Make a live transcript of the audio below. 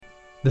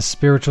The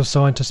Spiritual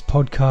Scientist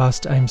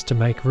podcast aims to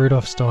make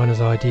Rudolf Steiner's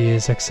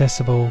ideas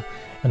accessible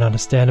and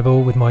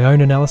understandable with my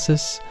own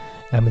analysis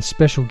and with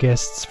special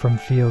guests from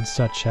fields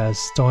such as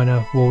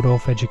Steiner,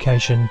 Waldorf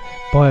education,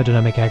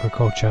 biodynamic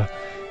agriculture,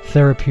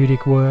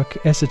 therapeutic work,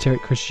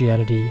 esoteric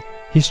Christianity,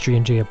 history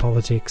and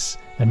geopolitics,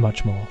 and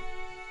much more.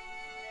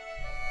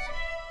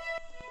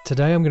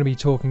 Today I'm going to be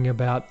talking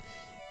about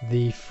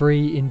the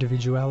free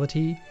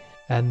individuality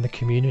and the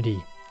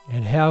community,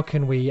 and how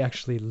can we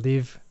actually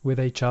live with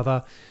each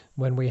other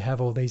when we have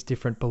all these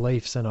different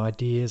beliefs and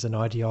ideas and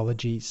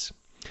ideologies.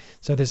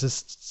 So this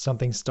is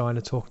something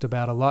Steiner talked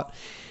about a lot,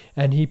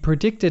 and he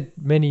predicted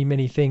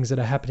many things that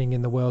are happening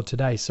in the world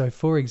today. So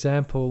for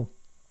example,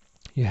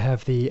 you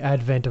have the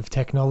advent of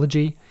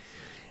technology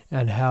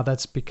and how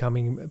that's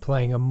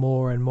playing a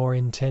more and more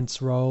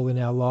intense role in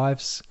our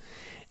lives.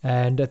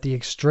 And at the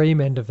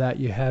extreme end of that,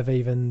 you have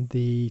even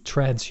the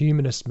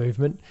transhumanist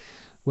movement,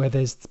 where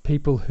there's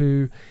people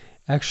who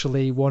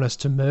actually want us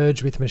to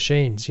merge with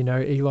machines. You know,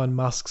 Elon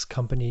Musk's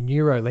company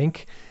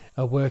Neuralink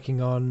are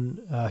working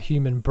on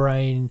human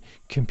brain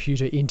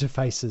computer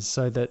interfaces,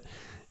 so that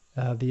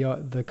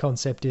the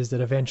concept is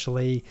that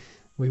eventually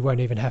we won't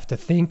even have to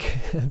think.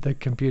 The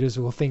computers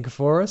will think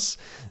for us.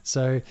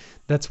 So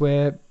that's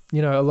where,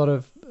 you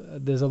know,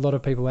 there's a lot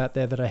of people out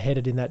there that are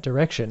headed in that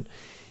direction.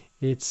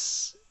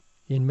 It's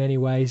in many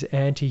ways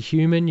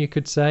anti-human, you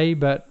could say,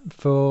 but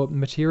for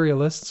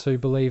materialists who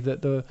believe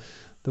that the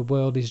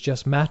world is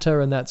just matter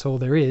and that's all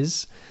there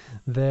is,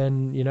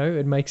 then, you know,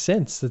 it makes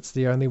sense. That's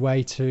the only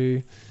way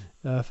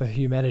for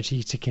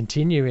humanity to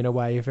continue in a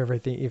way.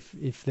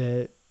 If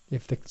the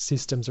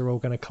systems are all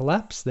going to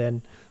collapse,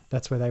 then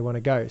that's where they want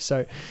to go.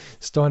 So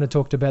Steiner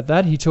talked about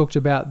that. He talked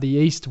about the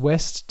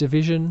East-West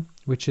division,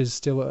 which is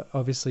still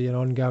obviously an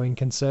ongoing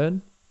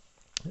concern.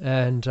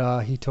 And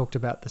he talked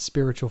about the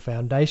spiritual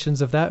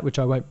foundations of that, which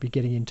I won't be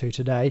getting into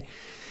today.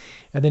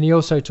 And then he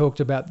also talked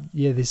about,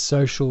 this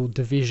social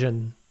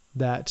division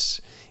that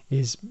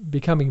is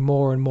becoming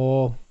more and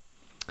more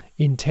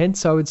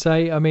intense, I would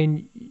say. I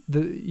mean,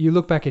 you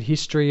look back at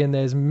history and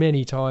there's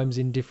many times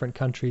in different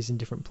countries, in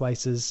different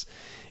places,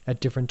 at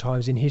different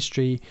times in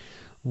history,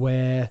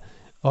 where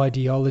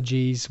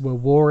ideologies were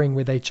warring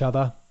with each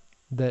other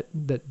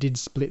that did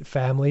split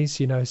families.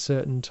 You know,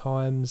 certain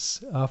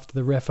times after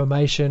the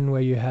Reformation,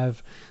 where you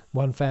have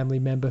one family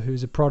member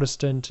who's a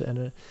Protestant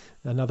and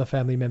another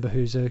family member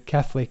who's a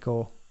Catholic,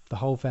 or the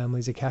whole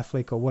family's a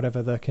Catholic, or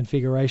whatever the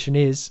configuration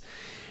is,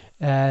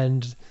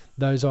 and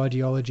those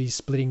ideologies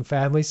splitting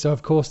families. So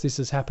of course this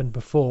has happened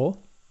before,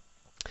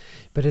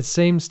 but it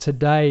seems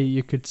today,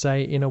 you could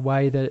say in a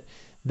way, that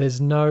there's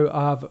no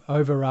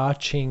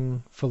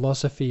overarching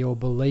philosophy or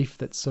belief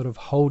that's sort of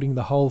holding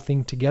the whole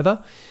thing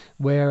together,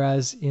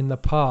 whereas in the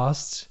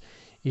past,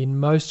 in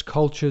most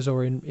cultures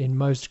or in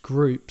most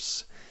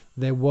groups,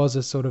 there was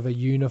a sort of a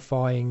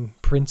unifying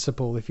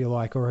principle, if you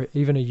like, or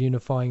even a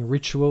unifying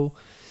ritual,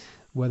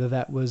 whether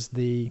that was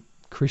the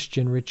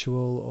Christian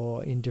ritual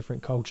or in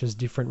different cultures,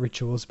 different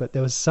rituals, but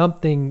there was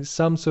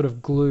some sort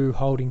of glue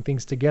holding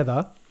things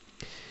together.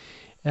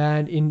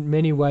 And in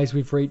many ways,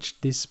 we've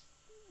reached this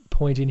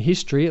point in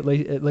history, at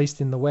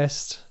least in the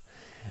West,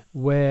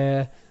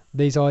 where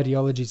these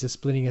ideologies are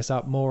splitting us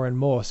up more and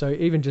more. So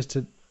even just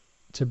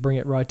to bring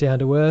it right down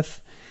to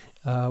earth,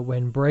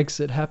 when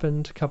Brexit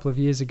happened a couple of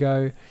years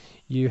ago,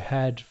 you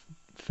had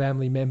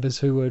family members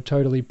who were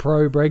totally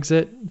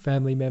pro-Brexit,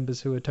 family members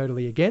who were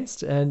totally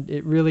against, and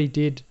it really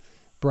did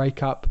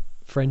break up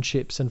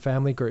friendships and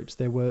family groups.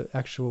 There were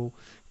actual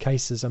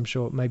cases, I'm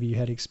sure maybe you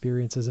had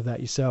experiences of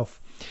that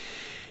yourself.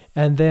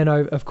 And then,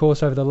 of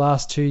course, over the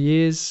last 2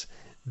 years,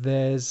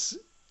 there's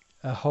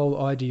a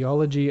whole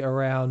ideology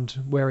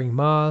around wearing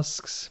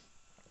masks,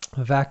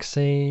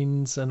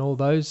 vaccines, and all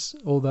those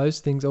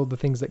things, all the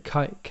things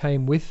that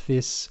came with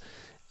this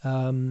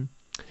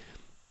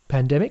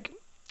pandemic.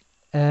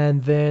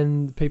 And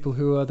then people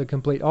who are the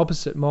complete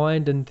opposite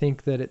mind and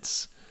think that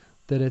it's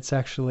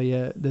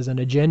actually there's an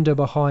agenda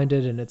behind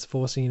it and it's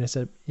forcing us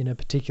in a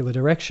particular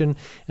direction,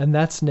 and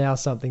that's now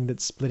something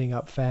that's splitting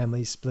up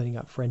families, splitting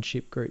up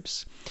friendship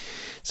groups.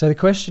 So the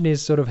question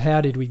is sort of, how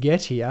did we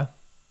get here?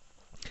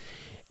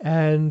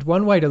 And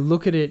one way to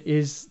look at it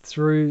is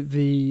through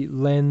the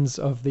lens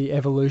of the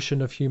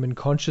evolution of human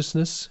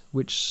consciousness,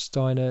 which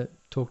Steiner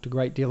talked a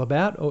great deal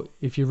about, or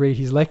if you read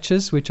his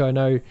lectures, which I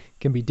know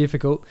can be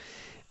difficult.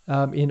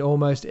 In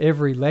almost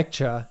every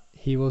lecture,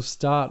 he will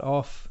start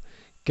off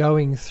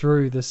going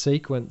through the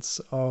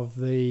sequence of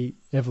the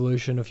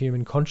evolution of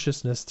human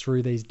consciousness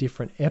through these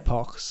different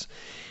epochs.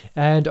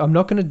 And I'm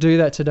not going to do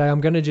that today. I'm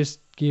going to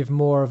just give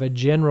more of a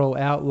general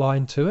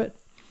outline to it,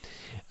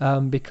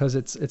 because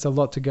it's a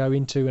lot to go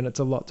into and it's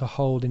a lot to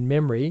hold in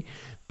memory.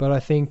 But I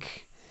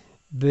think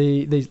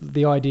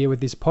the idea with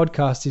this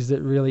podcast is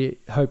that really,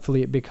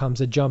 hopefully, it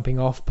becomes a jumping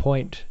off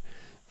point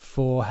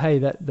for, hey,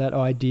 that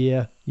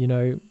idea, you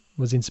know,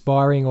 was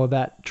inspiring, or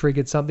that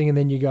triggered something, and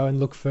then you go and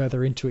look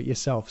further into it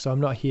yourself. So I'm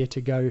not here to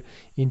go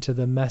into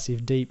the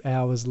massive, deep,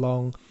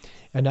 hours-long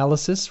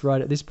analysis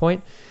right at this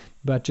point,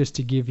 but just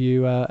to give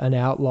you an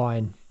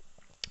outline.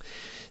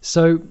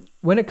 So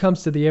when it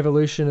comes to the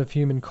evolution of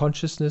human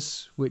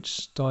consciousness, which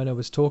Steiner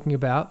was talking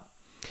about,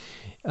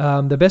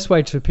 the best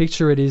way to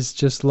picture it is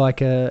just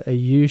like a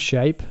U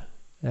shape.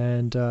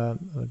 And I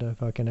don't know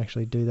if I can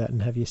actually do that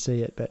and have you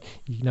see it, but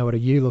you know what a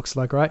U looks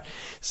like, right?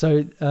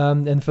 So,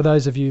 and for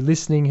those of you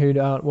listening who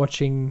aren't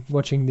watching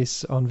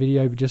this on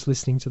video, but just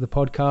listening to the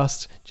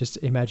podcast, just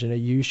imagine a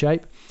U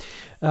shape.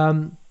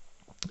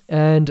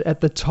 And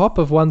at the top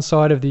of one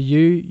side of the U,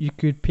 you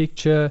could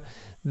picture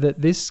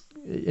that this,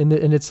 and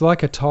it's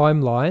like a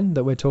timeline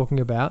that we're talking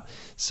about.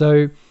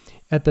 So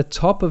at the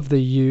top of the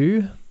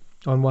U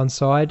on one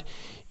side,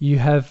 you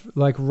have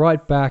like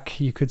right back,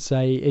 you could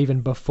say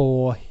even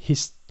before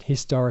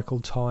historical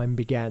time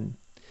began.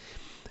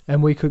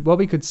 And what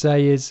we could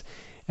say is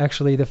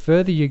actually the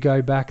further you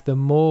go back, the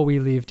more we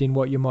lived in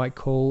what you might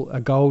call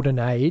a golden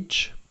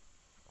age.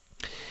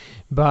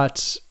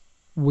 But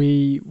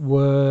we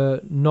were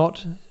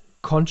not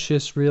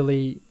conscious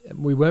really,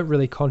 we weren't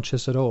really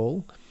conscious at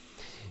all.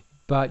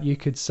 But you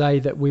could say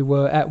that we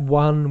were at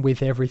one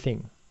with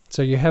everything.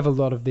 So you have a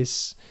lot of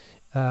this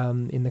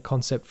in the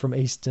concept from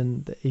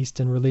the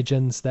Eastern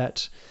religions,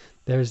 that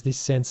there is this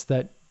sense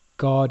that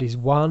God is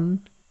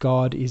one,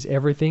 God is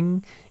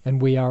everything,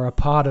 and we are a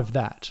part of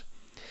that.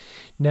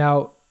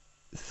 Now,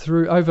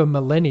 over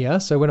millennia,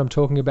 so when I'm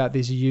talking about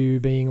this U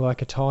being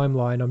like a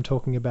timeline, I'm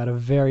talking about a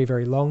very,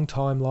 very long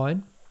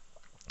timeline.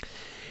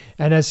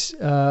 And as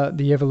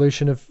the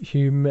evolution of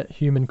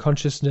human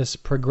consciousness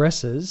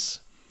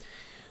progresses,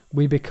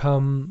 we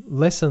become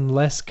less and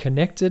less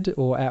connected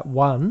or at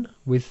one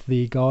with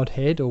the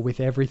Godhead or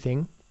with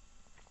everything.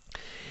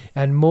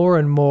 And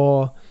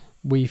more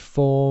we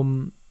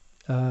form,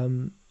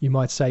 you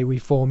might say we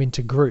form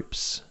into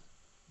groups.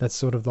 That's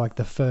sort of like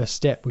the first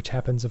step, which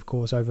happens, of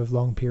course, over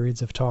long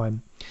periods of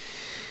time.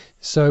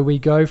 So we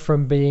go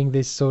from being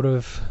this sort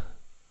of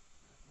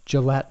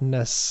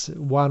gelatinous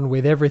one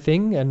with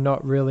everything and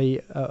not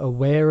really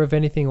aware of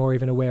anything or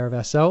even aware of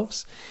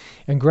ourselves.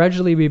 And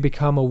gradually we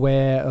become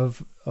aware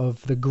of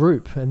the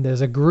group, and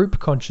there's a group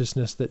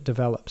consciousness that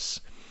develops.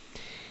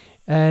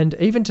 And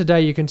even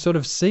today you can sort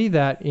of see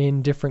that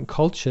in different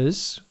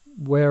cultures,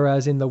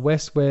 whereas in the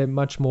West we're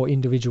much more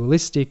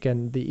individualistic,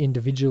 and the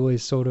individual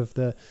is sort of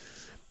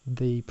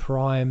the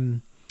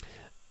prime,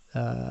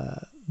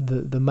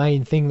 the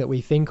main thing that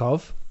we think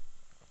of.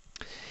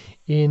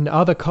 In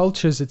other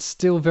cultures, it's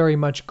still very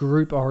much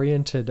group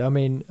oriented. I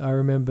mean, I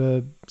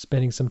remember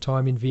spending some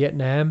time in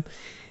Vietnam,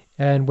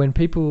 and when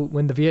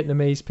the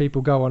Vietnamese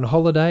people go on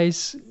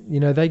holidays,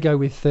 they go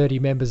with 30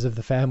 members of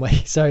the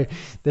family. So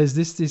there's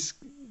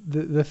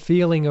the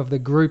feeling of the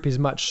group is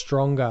much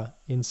stronger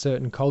in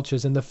certain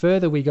cultures. And the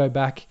further we go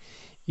back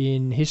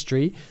in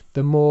history,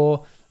 the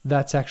more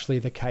that's actually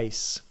the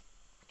case.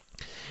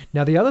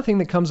 Now, the other thing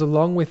that comes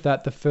along with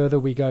that, the further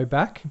we go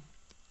back,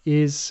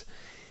 is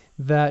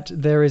that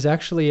there is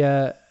actually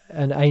an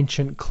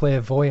ancient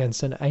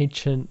clairvoyance, an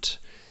ancient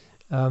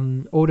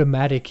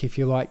automatic, if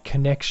you like,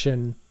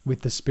 connection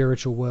with the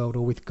spiritual world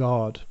or with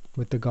God,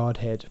 with the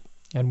Godhead,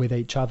 and with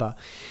each other.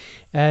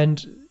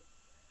 And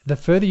the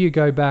further you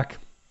go back,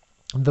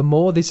 the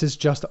more this is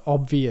just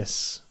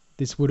obvious.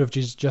 This would have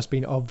just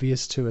been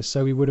obvious to us.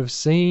 So we would have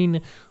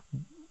seen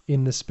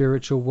in the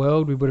spiritual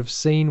world, we would have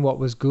seen what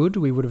was good,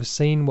 we would have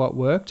seen what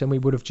worked, and we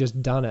would have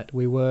just done it.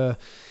 We were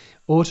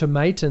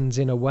automatons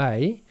in a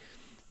way,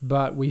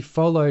 but we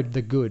followed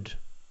the good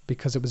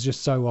because it was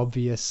just so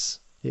obvious.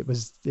 It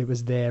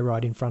was there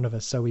right in front of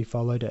us, so we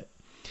followed it.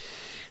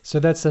 So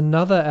that's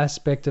another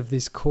aspect of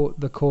this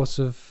the course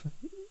of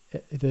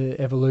the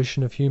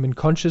evolution of human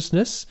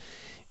consciousness,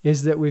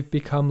 is that we've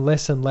become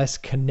less and less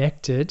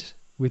connected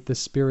with the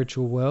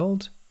spiritual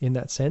world in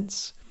that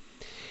sense.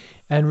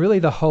 And really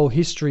the whole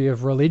history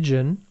of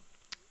religion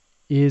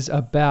is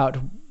about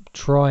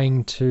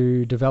trying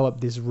to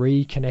develop this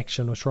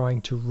reconnection, or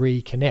trying to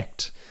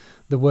reconnect.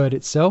 The word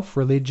itself,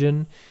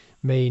 religion,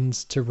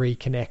 means to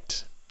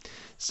reconnect.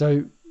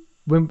 So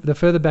the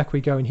further back we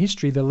go in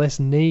history, the less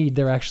need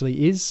there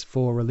actually is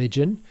for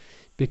religion,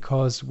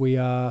 because we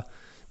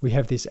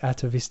have this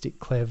atavistic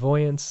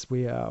clairvoyance.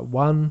 We are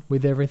one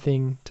with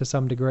everything to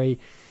some degree,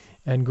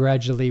 and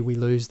gradually we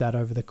lose that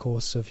over the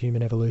course of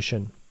human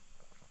evolution.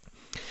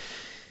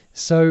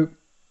 So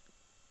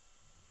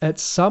at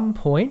some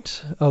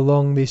point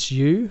along this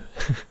U,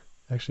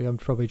 actually I'm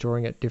probably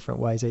drawing it different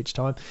ways each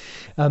time,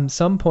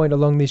 some point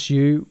along this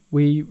U,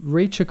 we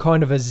reach a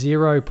kind of a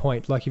 0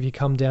 point, like if you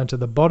come down to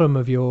the bottom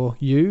of your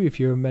U, if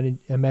you're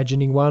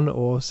imagining one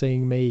or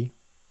seeing me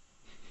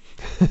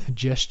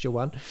gesture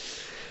one,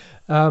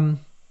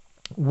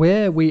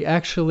 where we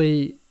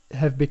actually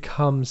have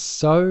become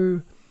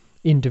so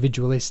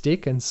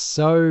individualistic and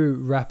so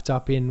wrapped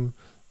up in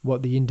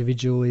what the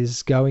individual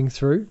is going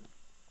through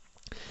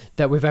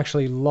that we've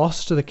actually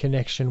lost the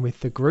connection with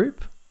the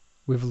group.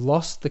 We've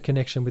lost the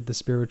connection with the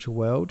spiritual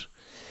world.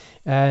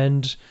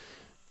 And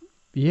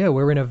yeah,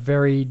 we're in a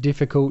very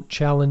difficult,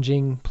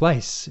 challenging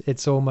place.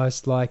 It's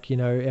almost like,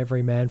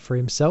 every man for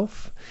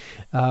himself.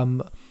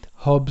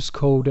 Hobbes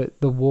called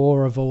it the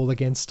war of all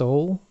against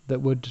all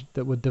that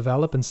would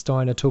develop, and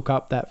Steiner took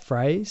up that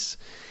phrase.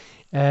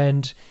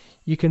 And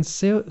you can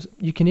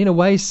in a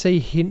way see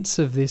hints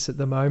of this at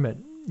the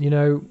moment.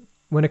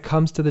 When it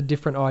comes to the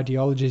different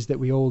ideologies that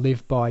we all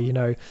live by,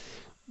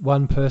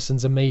 one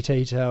person's a meat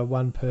eater,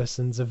 one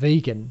person's a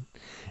vegan.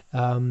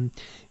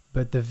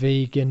 But the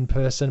vegan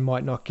person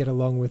might not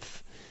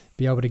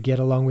be able to get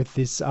along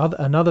with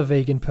another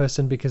vegan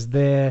person because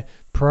they're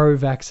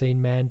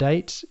pro-vaccine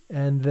mandate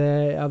and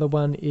the other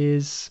one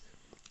is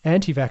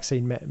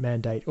anti-vaccine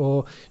mandate.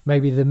 Or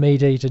maybe the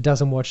meat eater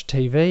doesn't watch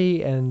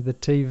TV and the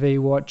TV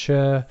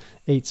watcher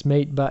eats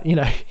meat, but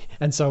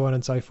and so on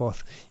and so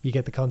forth. You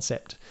get the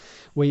concept.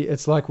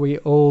 It's like we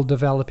all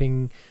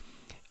developing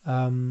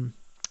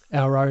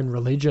our own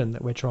religion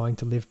that we're trying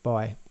to live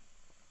by.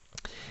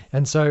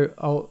 And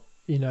so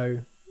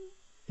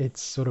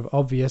it's sort of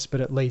obvious,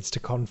 but it leads to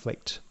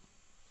conflict.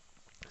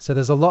 So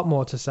there's a lot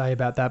more to say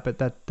about that, but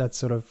that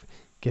sort of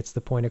gets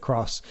the point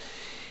across.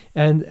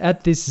 And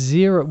at this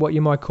zero, what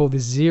you might call the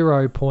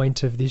 0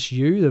 point of this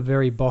U, the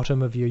very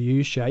bottom of your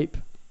U shape,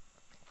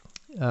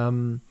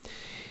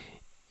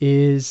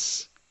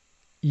 is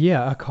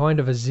a kind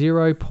of a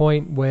 0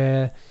 point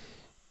where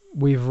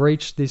we've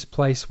reached this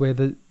place where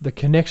the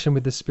connection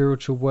with the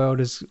spiritual world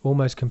has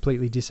almost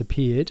completely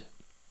disappeared.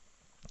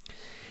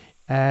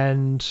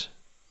 And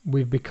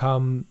we've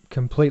become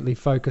completely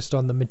focused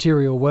on the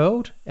material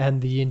world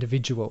and the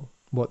individual,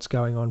 what's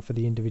going on for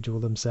the individual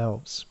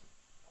themselves.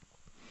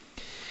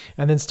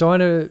 And then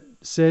Steiner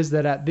says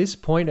that at this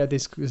point, at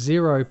this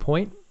 0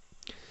 point,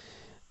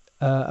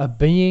 a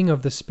being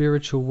of the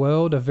spiritual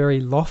world, a very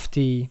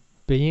lofty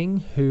being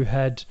who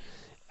had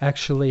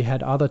actually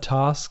had other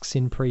tasks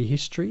in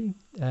prehistory,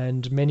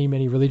 and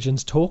many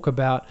religions talk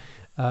about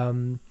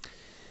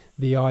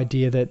the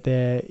idea that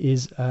there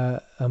is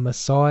a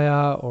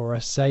Messiah or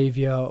a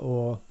Savior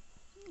or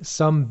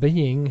some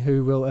being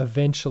who will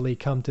eventually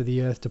come to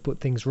the earth to put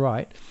things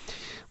right.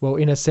 Well,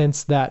 in a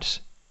sense, that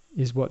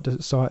is what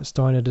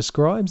Steiner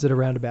describes, that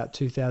around about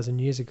 2,000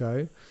 years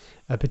ago,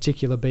 a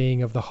particular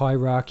being of the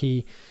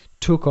hierarchy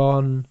took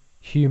on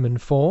human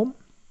form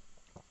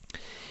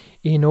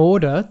in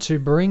order to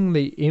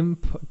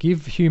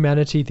give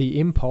humanity the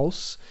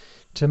impulse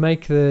to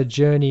make the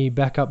journey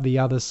back up the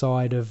other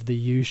side of the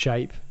U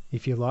shape,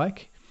 if you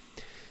like,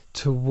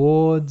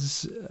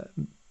 towards,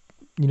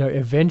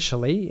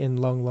 eventually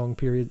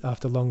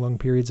after long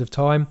periods of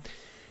time,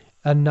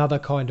 another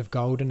kind of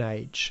golden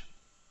age.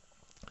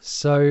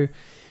 So,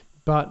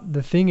 but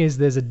the thing is,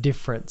 there's a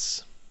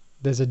difference.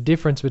 There's a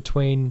difference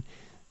between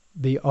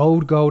the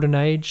old golden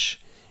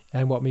age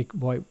and what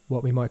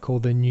we might call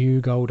the new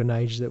golden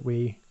age that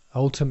we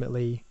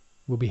ultimately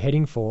will be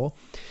heading for.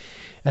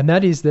 And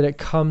that is that it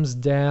comes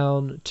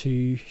down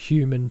to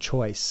human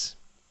choice.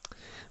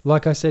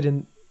 Like I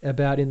said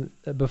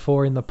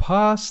before, in the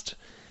past,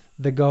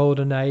 the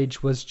golden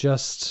age was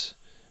just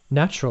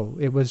natural.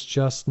 It was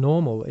just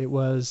normal. It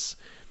was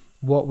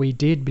what we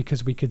did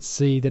because we could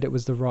see that it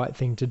was the right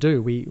thing to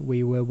do.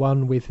 We were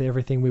one with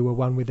everything. We were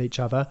one with each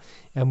other,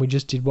 and we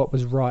just did what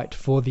was right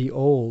for the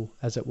all,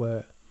 as it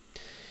were.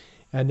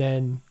 And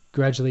then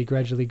gradually,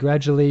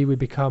 we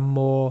become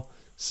more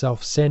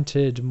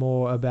self-centered,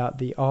 more about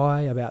the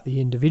I, about the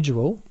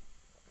individual.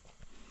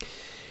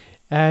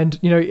 And,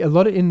 a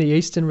lot in the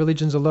Eastern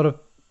religions,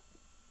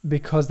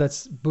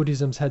 because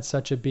Buddhism's had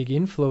such a big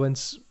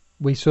influence,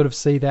 we sort of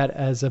see that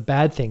as a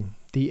bad thing.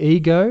 The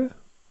ego,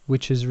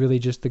 which is really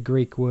just the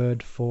Greek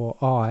word for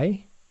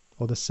I,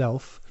 or the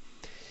self,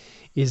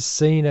 is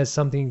seen as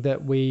something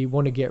that we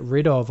want to get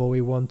rid of, or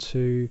we want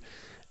to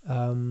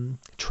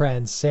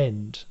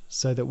transcend,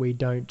 so that we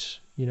don't,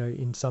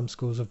 in some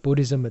schools of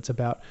Buddhism, it's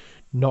about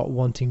not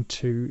wanting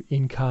to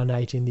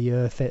incarnate in the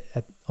earth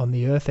on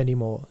the earth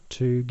anymore,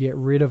 to get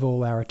rid of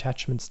all our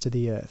attachments to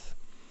the earth.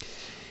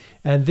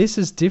 And this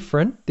is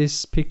different.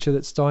 This picture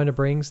that Steiner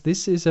brings,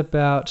 this is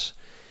about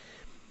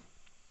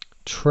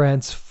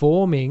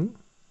transforming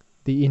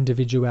the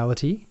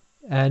individuality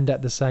and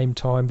at the same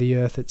time the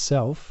earth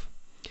itself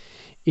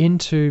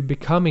into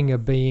becoming a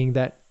being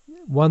that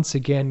once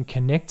again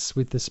connects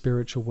with the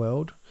spiritual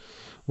world,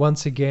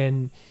 once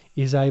again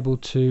is able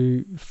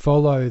to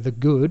follow the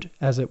good,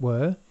 as it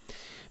were,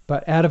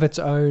 but out of its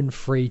own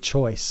free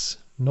choice,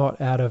 not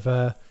out of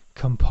a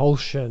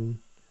compulsion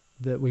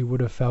that we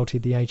would have felt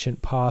in the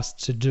ancient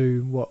past to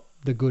do what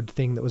the good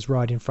thing that was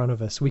right in front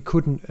of us. We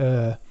couldn't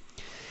err.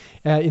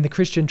 In the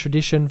Christian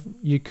tradition,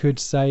 you could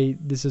say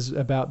this is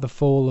about the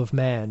fall of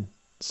man.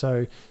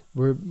 So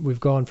we've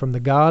gone from the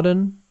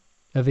Garden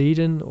of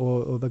Eden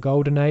or the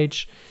Golden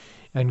Age,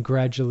 and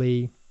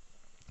gradually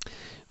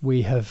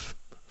we have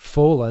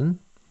fallen,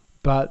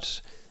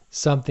 but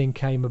something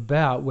came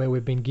about where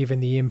we've been given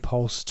the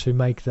impulse to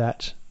make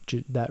that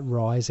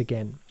rise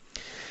again.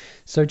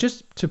 So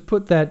just to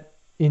put that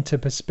into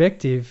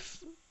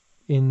perspective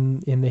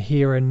in the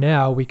here and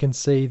now, we can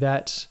see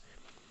that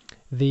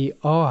the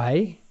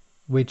I,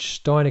 which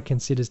Steiner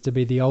considers to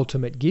be the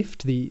ultimate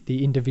gift, the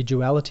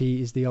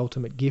individuality is the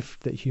ultimate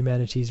gift that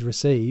humanity's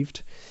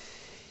received,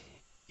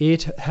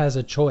 it has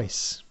a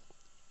choice.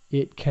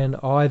 It can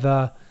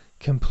either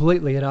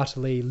completely and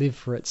utterly live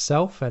for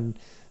itself and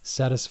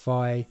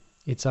satisfy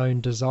its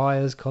own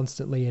desires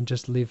constantly and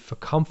just live for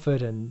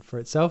comfort and for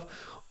itself,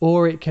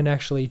 or it can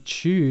actually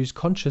choose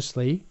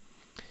consciously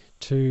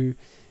to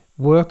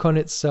work on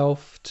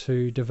itself,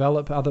 to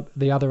develop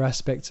the other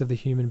aspects of the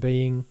human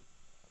being,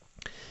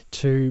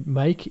 to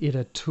make it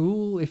a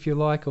tool, if you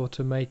like, or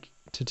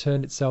to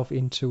turn itself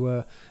into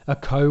a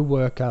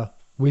co-worker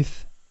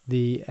with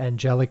the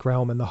angelic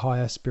realm and the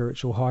higher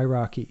spiritual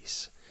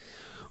hierarchies,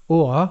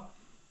 or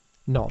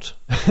not.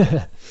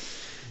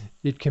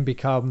 It can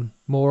become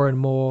more and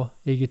more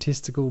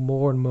egotistical,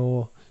 more and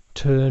more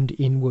turned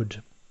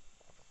inward.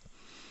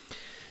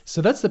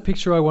 So that's the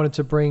picture I wanted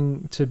to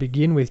bring to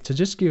begin with, to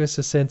just give us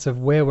a sense of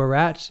where we're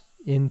at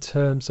in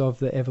terms of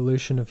the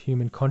evolution of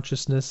human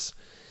consciousness,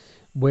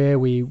 where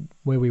we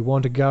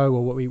want to go,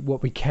 or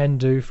what we can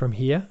do from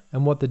here,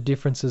 and what the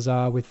differences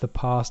are with the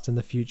past and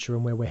the future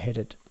and where we're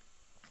headed.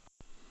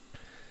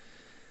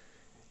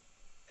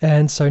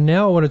 And so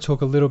now I want to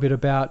talk a little bit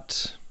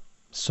about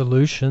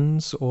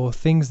solutions or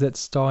things that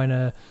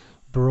Steiner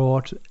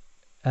brought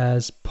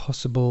as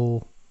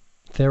possible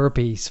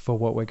therapies for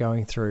what we're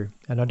going through.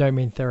 And I don't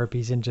mean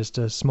therapies in just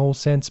a small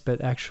sense,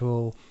 but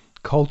actual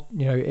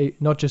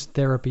not just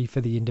therapy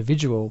for the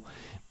individual,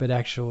 but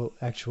actual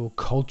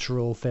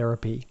cultural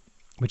therapy,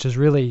 which is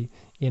really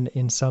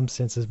in some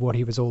senses what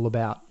he was all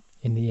about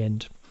in the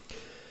end.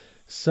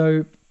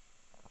 So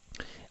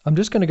I'm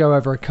just going to go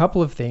over a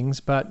couple of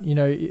things, but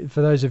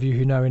for those of you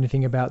who know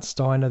anything about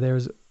Steiner,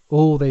 there's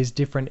all these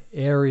different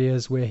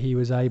areas where he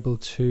was able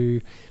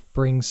to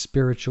bring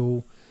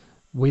spiritual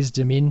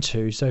wisdom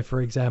into. So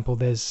for example,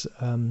 there's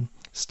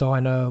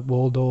Steiner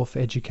Waldorf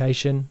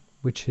education,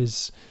 which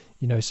is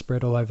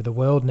spread all over the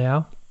world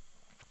now.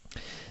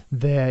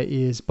 There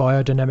is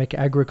biodynamic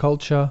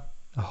agriculture,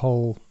 a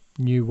whole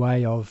new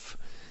way of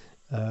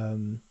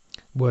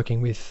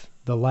working with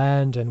the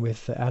land and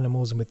with the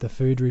animals and with the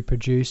food we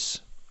produce.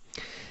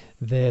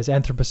 There's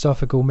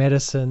anthroposophical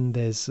medicine,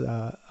 there's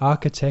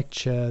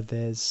architecture,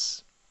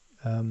 there's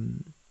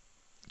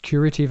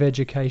curative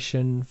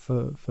education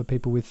for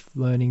people with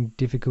learning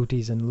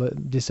difficulties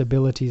and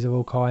disabilities of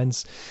all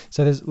kinds.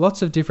 So there's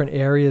lots of different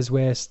areas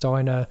where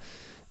Steiner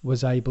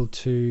was able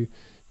to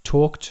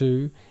talk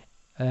to,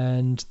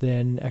 and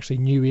then actually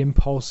new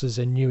impulses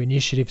and new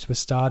initiatives were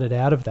started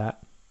out of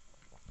that.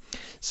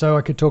 So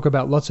I could talk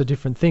about lots of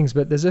different things,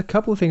 but there's a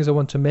couple of things I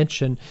want to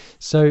mention.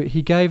 So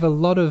he gave a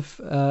lot of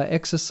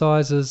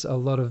exercises, a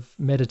lot of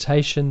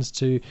meditations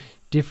to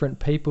different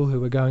people who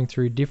were going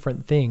through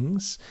different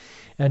things,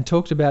 and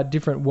talked about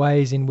different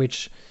ways in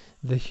which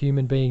the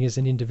human being as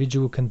an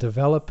individual can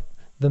develop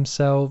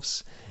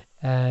themselves,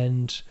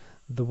 and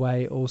the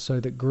way also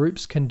that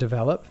groups can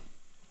develop.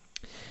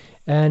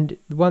 And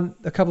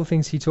a couple of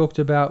things he talked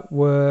about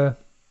were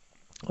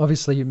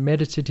obviously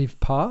meditative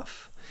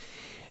path.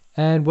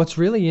 And what's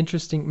really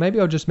interesting, maybe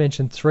I'll just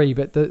mention three,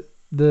 but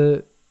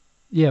the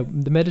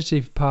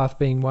meditative path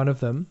being one of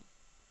them.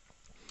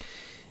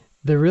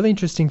 The really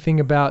interesting thing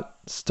about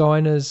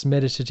Steiner's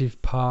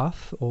meditative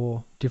path,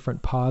 or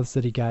different paths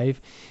that he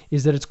gave,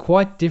 is that it's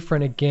quite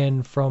different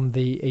again from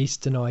the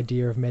Eastern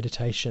idea of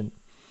meditation.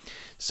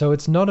 So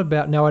it's not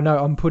about, now I know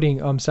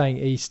I'm saying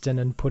Eastern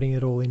and putting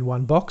it all in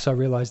one box. I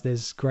realize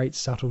there's great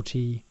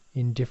subtlety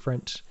in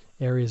different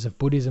areas of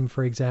Buddhism,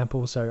 for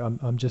example. So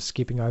I'm just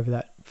skipping over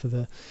that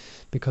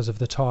because of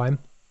the time.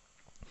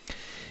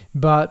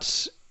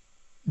 But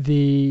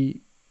the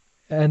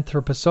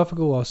anthroposophical,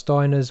 or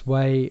Steiner's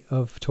way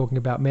of talking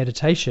about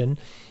meditation,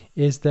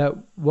 is that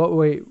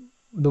the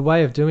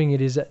way of doing it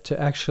is to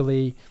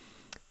actually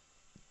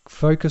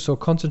focus or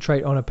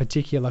concentrate on a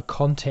particular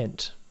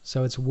content.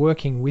 So it's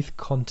working with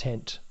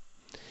content,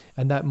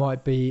 and that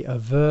might be a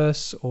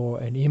verse or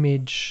an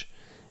image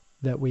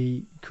that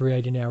we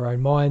create in our own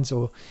minds,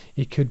 or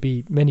it could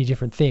be many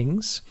different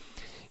things.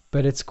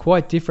 But it's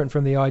quite different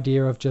from the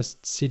idea of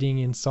just sitting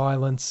in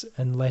silence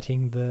and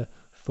letting the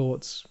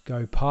thoughts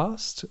go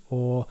past,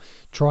 or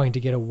trying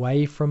to get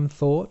away from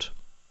thought.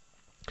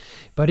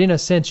 But in a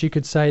sense, you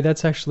could say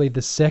that's actually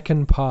the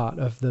second part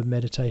of the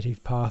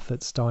meditative path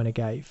that Steiner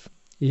gave.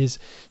 Is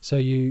so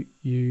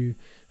you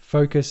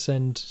focus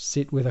and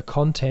sit with a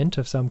content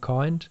of some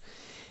kind,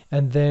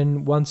 and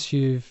then once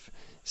you've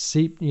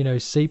steeped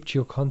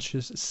your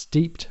consciousness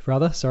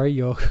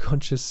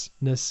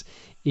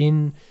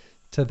into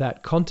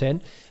that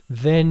content,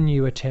 then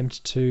you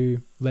attempt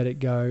to let it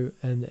go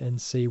and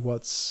see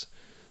what's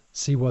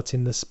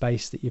in the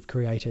space that you've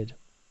created.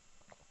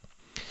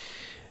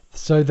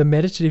 So the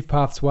meditative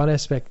path's one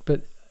aspect,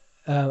 but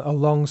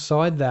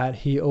alongside that,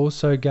 he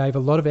also gave a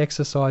lot of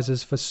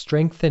exercises for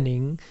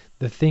strengthening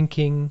the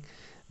thinking,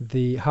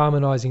 the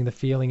harmonizing the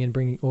feeling, and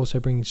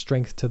bringing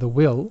strength to the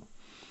will.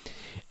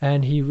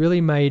 And he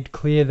really made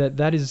clear that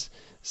that is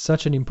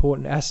such an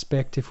important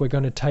aspect if we're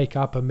going to take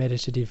up a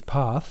meditative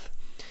path,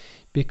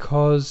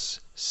 because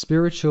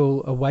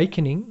spiritual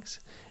awakenings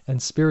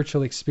and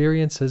spiritual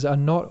experiences are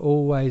not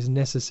always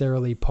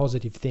necessarily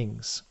positive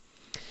things.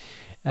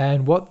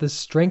 And what the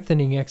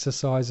strengthening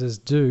exercises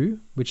do,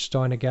 which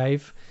Steiner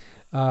gave,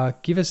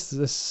 give us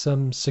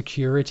some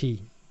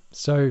security.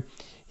 So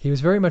he was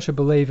very much a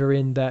believer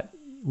in that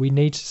we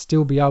need to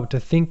still be able to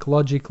think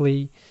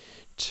logically,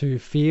 to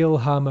feel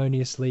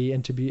harmoniously,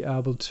 and to be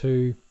able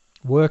to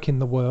work in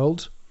the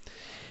world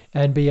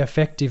and be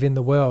effective in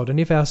the world. And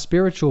if our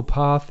spiritual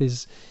path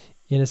is,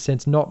 in a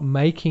sense, not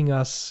making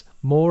us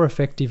more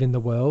effective in the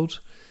world,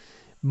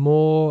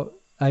 more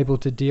able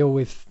to deal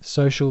with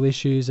social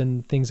issues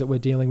and things that we're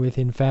dealing with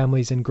in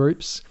families and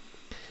groups,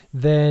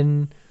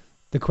 then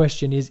the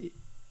question is,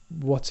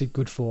 what's it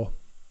good for?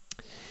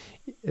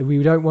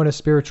 We don't want a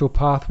spiritual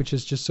path which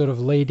is just sort of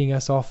leading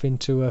us off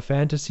into a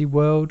fantasy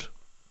world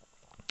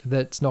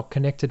that's not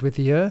connected with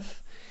the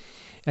earth.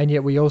 And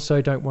yet we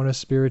also don't want a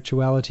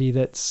spirituality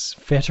that's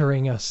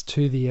fettering us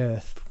to the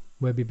earth,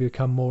 where we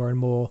become more and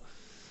more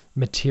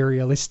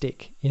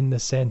materialistic in the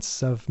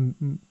sense of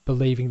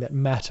believing that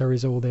matter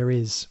is all there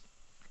is.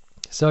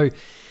 So,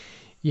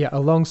 yeah,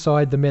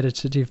 alongside the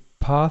meditative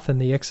path and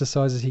the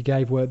exercises he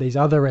gave were these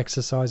other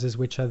exercises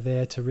which are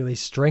there to really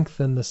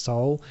strengthen the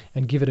soul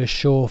and give it a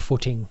sure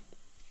footing.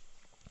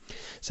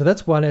 So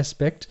that's one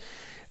aspect.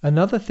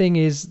 Another thing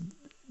is,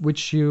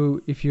 which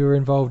if you're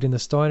involved in the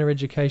Steiner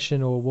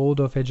education or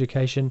Waldorf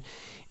education,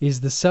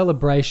 is the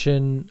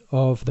celebration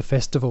of the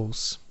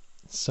festivals.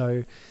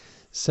 So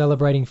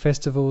celebrating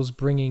festivals,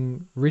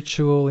 bringing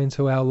ritual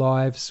into our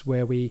lives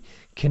where we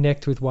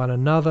connect with one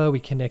another, we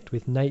connect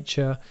with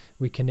nature,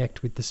 we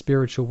connect with the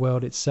spiritual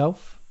world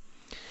itself,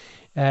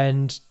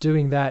 and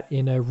doing that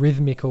in a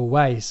rhythmical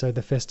way. So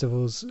the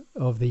festivals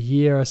of the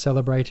year are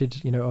celebrated,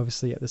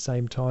 obviously at the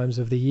same times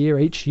of the year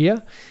each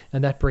year,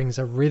 and that brings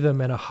a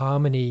rhythm and a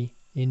harmony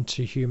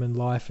into human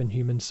life and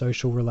human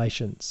social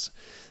relations.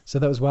 So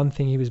that was one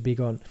thing he was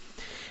big on.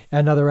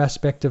 Another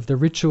aspect of the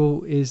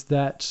ritual is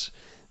that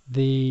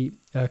the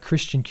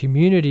Christian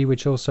community,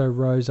 which also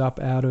rose up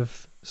out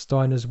of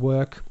Steiner's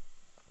work,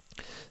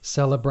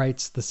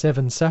 celebrates the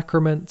 7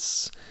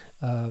 sacraments,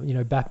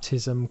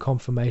 baptism,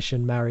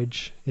 confirmation,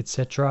 marriage,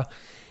 etc.,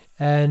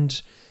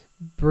 and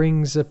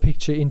brings a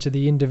picture into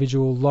the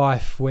individual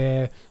life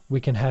where we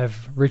can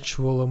have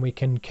ritual and we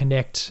can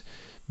connect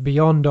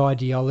beyond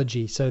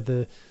ideology. So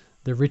the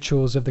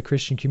rituals of the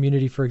Christian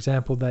community, for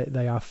example,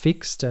 they are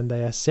fixed and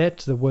they are set.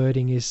 The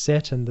wording is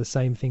set and the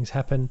same things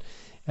happen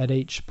at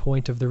each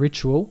point of the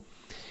ritual.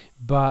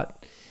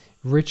 But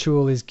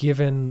ritual is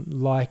given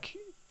like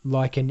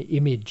an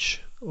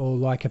image or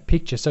like a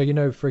picture.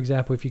 So, for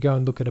example, if you go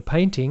and look at a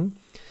painting,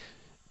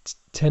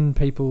 10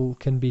 people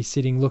can be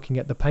sitting looking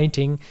at the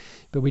painting,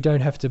 but we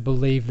don't have to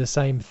believe the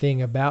same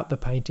thing about the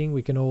painting.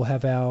 We can all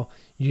have our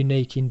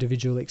unique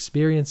individual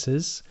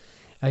experiences,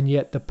 and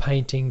yet the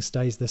painting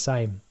stays the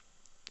same.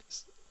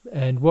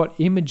 And what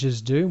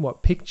images do,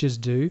 what pictures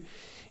do,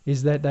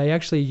 is that they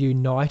actually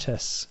unite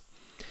us.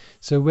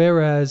 So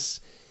whereas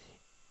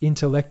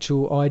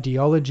intellectual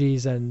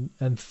ideologies and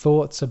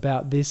thoughts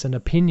about this and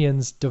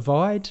opinions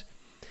divide,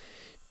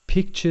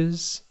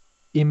 pictures,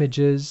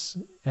 images,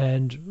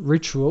 and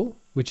ritual,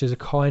 which is a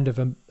kind of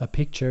a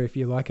picture, if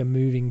you like, a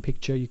moving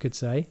picture, you could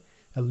say,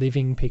 a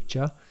living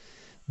picture,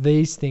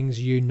 these things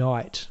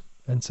unite.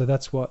 And so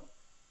that's what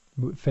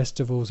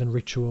festivals and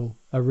ritual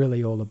are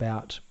really all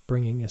about,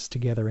 bringing us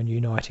together and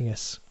uniting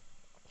us.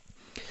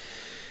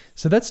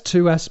 So that's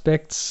 2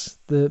 aspects,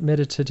 the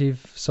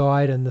meditative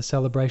side and the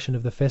celebration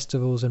of the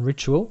festivals and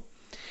ritual.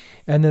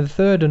 And then the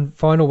third and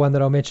final one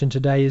that I'll mention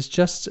today is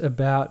just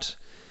about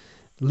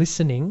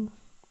listening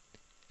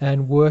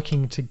and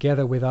working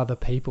together with other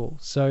people.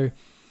 So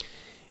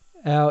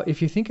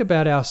if you think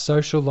about our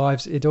social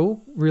lives, it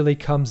all really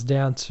comes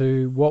down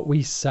to what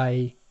we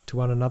say to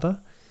one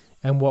another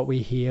and what we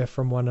hear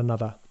from one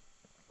another.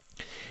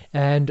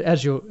 And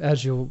as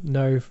you'll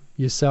know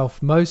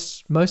yourself,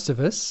 most of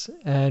us,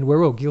 and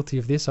we're all guilty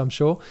of this, I'm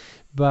sure,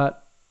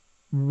 but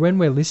when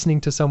we're listening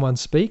to someone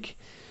speak,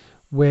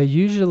 we're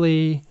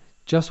usually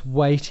just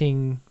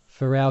waiting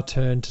for our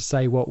turn to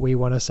say what we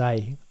want to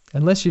say.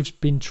 Unless you've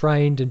been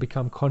trained and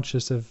become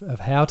conscious of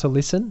how to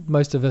listen,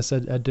 most of us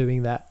are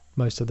doing that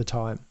most of the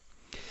time.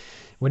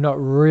 We're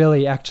not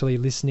really actually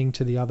listening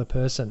to the other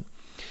person.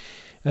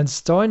 And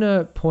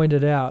Steiner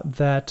pointed out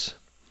that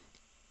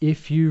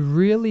if you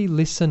really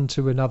listen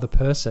to another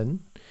person,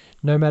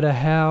 no matter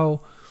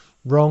how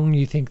wrong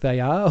you think they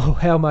are or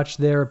how much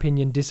their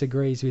opinion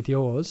disagrees with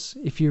yours,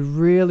 if you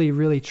really,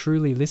 really,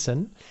 truly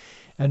listen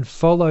and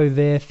follow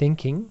their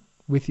thinking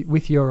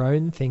with your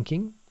own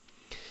thinking,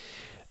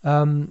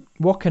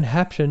 what can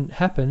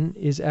happen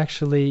is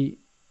actually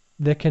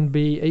there can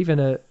be even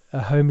a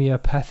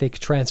homeopathic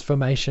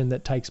transformation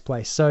that takes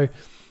place. So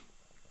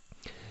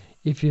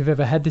if you've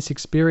ever had this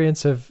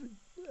experience of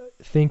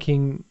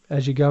thinking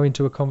as you go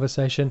into a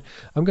conversation,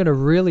 I'm going to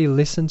really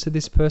listen to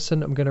this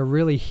person, I'm going to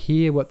really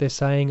hear what they're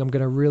saying, I'm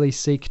going to really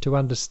seek to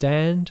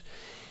understand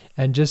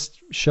and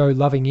just show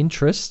loving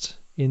interest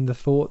in the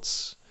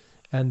thoughts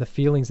and the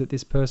feelings that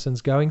this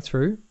person's going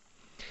through,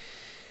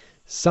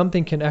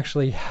 something can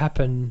actually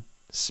happen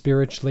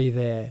spiritually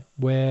there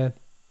where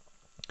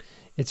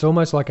it's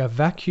almost like a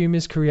vacuum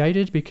is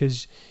created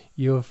because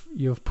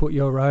you've put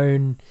your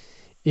own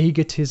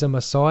egotism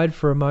aside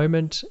for a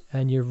moment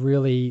and you've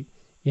really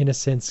in a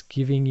sense,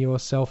 giving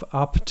yourself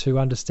up to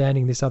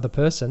understanding this other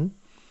person.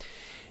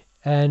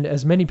 And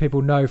as many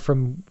people know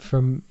from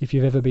if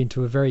you've ever been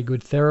to a very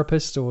good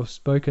therapist or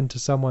spoken to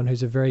someone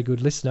who's a very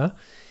good listener,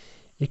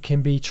 it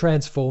can be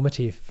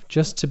transformative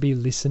just to be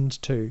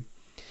listened to.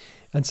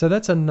 And so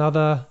that's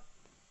another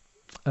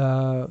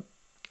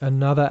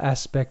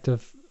aspect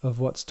of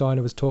what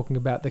Steiner was talking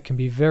about that can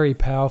be very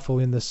powerful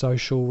in the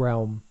social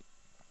realm.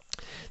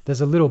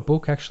 There's a little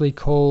book actually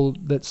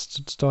that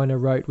Steiner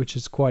wrote, which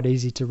is quite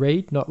easy to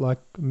read, not like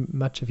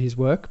much of his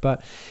work,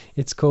 but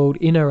it's called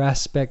Inner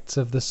Aspects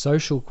of the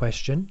Social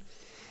Question.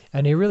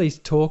 And he really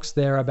talks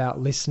there about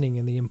listening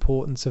and the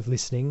importance of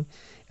listening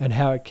and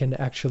how it can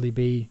actually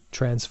be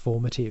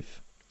transformative.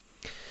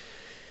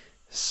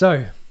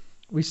 So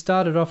we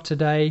started off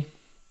today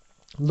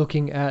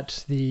looking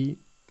at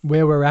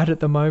where we're at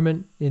the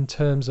moment in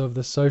terms of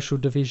the social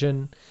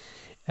division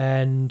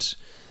and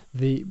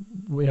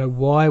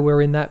why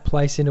we're in that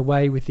place in a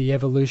way with the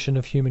evolution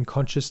of human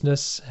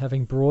consciousness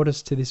having brought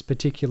us to this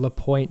particular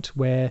point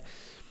where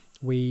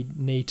we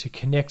need to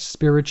connect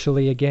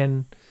spiritually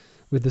again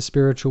with the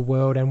spiritual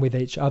world and with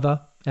each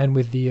other and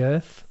with the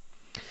earth,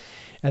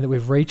 and that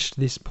we've reached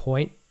this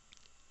point,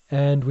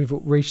 and we've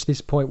reached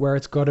this point where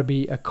it's got to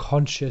be a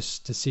conscious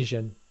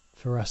decision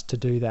for us to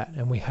do that,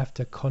 and we have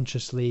to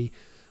consciously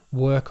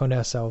work on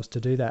ourselves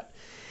to do that.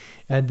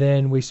 And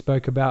then we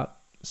spoke about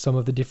some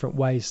of the different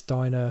ways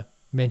Steiner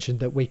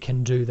mentioned that we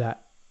can do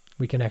that.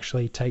 We can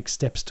actually take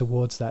steps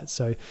towards that.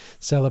 So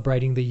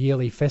celebrating the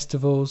yearly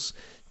festivals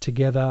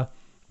together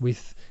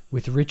with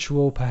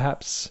ritual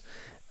perhaps,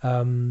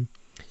 and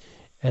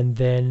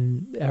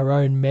then our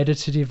own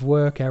meditative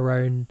work, our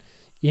own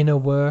inner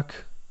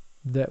work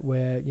that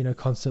we're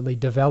constantly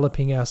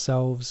developing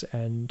ourselves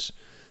and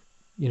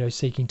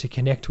seeking to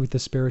connect with the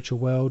spiritual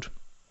world.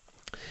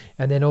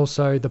 And then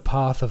also the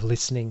path of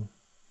listening,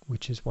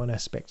 which is one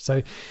aspect.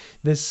 So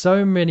there's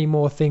so many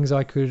more things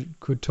I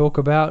could talk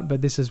about,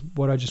 but this is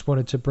what I just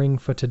wanted to bring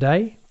for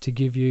today to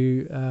give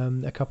you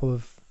a couple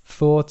of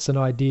thoughts and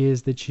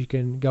ideas that you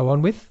can go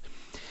on with.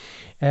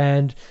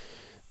 And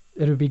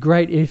it would be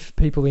great if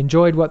people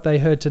enjoyed what they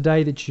heard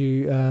today, that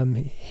you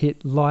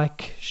hit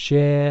like,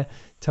 share,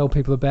 tell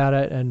people about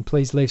it, and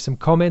please leave some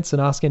comments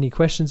and ask any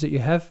questions that you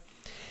have.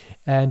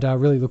 And I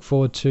really look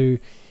forward to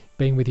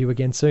being with you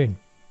again soon.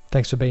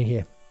 Thanks for being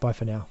here. Bye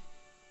for now.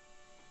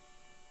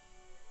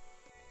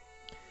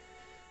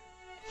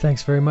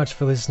 Thanks very much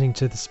for listening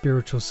to the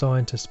Spiritual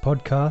Scientist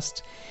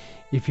podcast.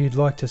 If you'd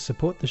like to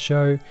support the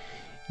show,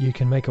 you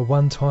can make a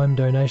one-time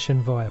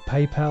donation via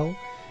PayPal,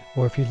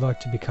 or if you'd like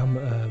to become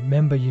a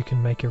member, you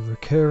can make a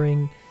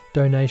recurring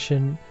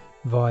donation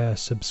via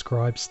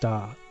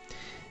Subscribestar.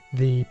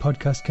 The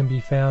podcast can be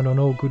found on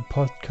all good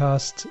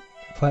podcast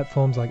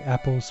platforms like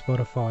Apple,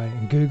 Spotify,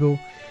 and Google,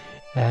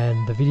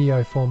 and the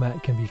video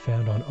format can be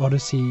found on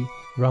Odyssey,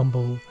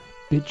 Rumble,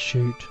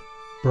 BitChute,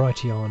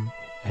 Brighteon,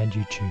 and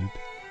YouTube.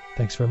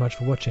 Thanks very much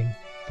for watching.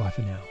 Bye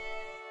for now.